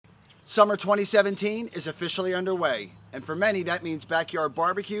Summer 2017 is officially underway, and for many that means backyard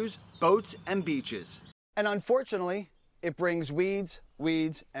barbecues, boats, and beaches. And unfortunately, it brings weeds,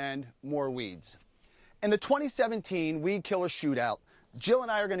 and more weeds. In the 2017 Weed Killer Shootout, Jill and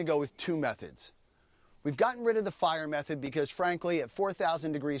I are going to go with two methods. We've gotten rid of the fire method because, frankly, at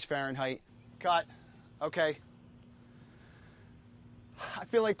 4,000 degrees Fahrenheit, cut, okay. I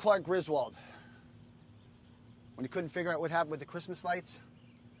feel like Clark Griswold when he couldn't figure out what happened with the Christmas lights.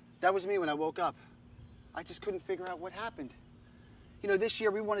 That was me when I woke up. I just couldn't figure out what happened. You know, this year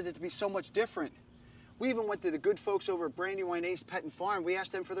we wanted it to be so much different. We even went to the good folks over at Brandywine Ace Pet and Farm. We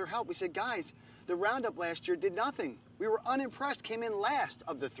asked them for their help. We said, guys, the Roundup last year did nothing. We were unimpressed, came in last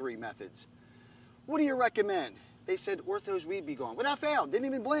of the three methods. What do you recommend? They said, Ortho's Weed Be Gone. Without fail, didn't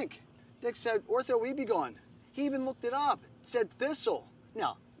even blink. Dick said, Ortho Weed Be Gone. He even looked it up. It said thistle.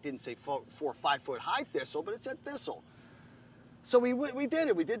 Now, it didn't say 4 or 5 foot high thistle, but it said thistle. So we did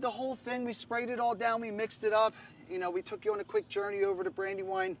it. We did the whole thing. We sprayed it all down. We mixed it up. You know, we took you on a quick journey over to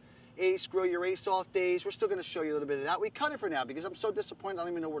Brandywine Ace, Grill Your Ace Off days. We're still going to show you a little bit of that. We cut it for now because I'm so disappointed I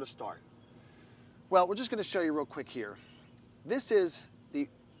don't even know where to start. Well, we're just going to show you real quick here. This is the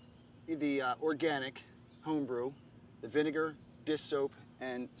organic homebrew, the vinegar, dish soap,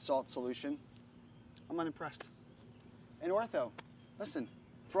 and salt solution. I'm unimpressed. And Ortho, listen,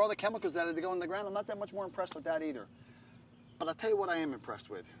 for all the chemicals that had to go in the ground, I'm not that much more impressed with that either. But I'll tell you what I am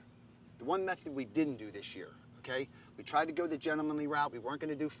impressed with. The one method we didn't do this year, okay? We tried to go the gentlemanly route. We weren't going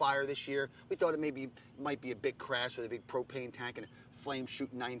to do fire this year. We thought it might be a big crash with a big propane tank and a flame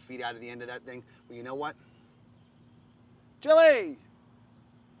shooting 9 feet out of the end of that thing. Well, you know what? Jilly!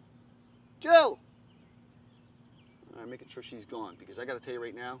 Jill! All right, making sure she's gone, because I got to tell you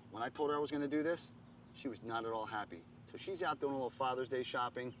right now, when I told her I was going to do this, she was not at all happy. So she's out doing a little Father's Day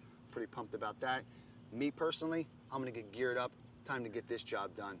shopping. Pretty pumped about that. Me personally, I'm going to get geared up. Time to get this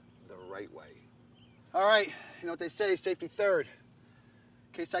job done the right way. All right, you know what they say, safety third.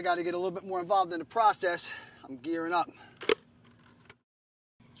 In case I got to get a little bit more involved in the process, I'm gearing up.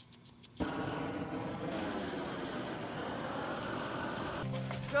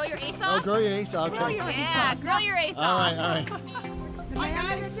 Grill your ace off? Oh, grill your ace off. Grill your ace off. Grill your ace off. All right. Hi,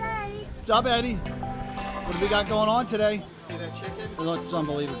 guys. What's up, Eddie? What do we got going on today? See that chicken? It looks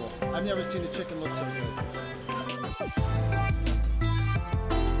unbelievable. I've never seen a chicken look so good.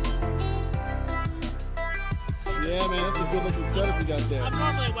 Yeah, man, that's a good looking setup you got there. I'm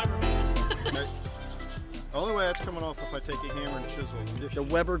normally a Weber man. The only way that's coming off if I take a hammer and chisel. The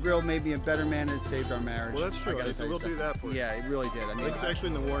Weber grill made me a better man and it saved our marriage. Well, that's true. I It will do that for you. Yeah, it really did. I mean, It's actually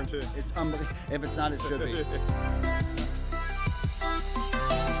in the warranty. It's unbelievable. If it's not, it should be.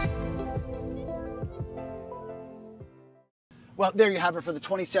 Well, there you have it for the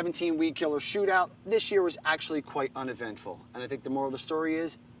 2017 Weed Killer Shootout. This year was actually quite uneventful. And I think the moral of the story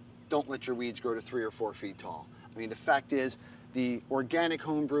is, don't let your weeds grow to 3 or 4 feet tall. I mean, the fact is, the organic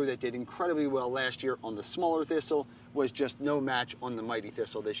homebrew that did incredibly well last year on the smaller thistle was just no match on the mighty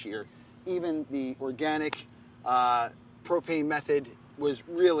thistle this year. Even the organic propane method was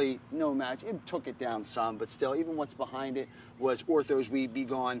really no match. It took it down some, but still, even what's behind it was Ortho's Weed Be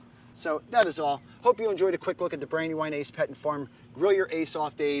Gone. So that is all. Hope you enjoyed a quick look at the Brandywine Ace Pet and Farm Grill Your Ace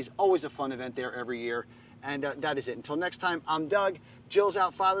Off days. Always a fun event there every year. And that is it. Until next time, I'm Doug. Jill's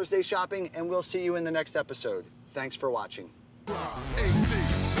out Father's Day shopping, and we'll see you in the next episode. Thanks for watching. AC,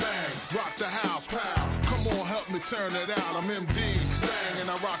 bang, rock the house, pow. Come on, help me turn it out. I'm MD, bang, and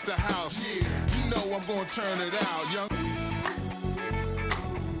I rock the house, yeah. You know I'm gonna turn it out, young.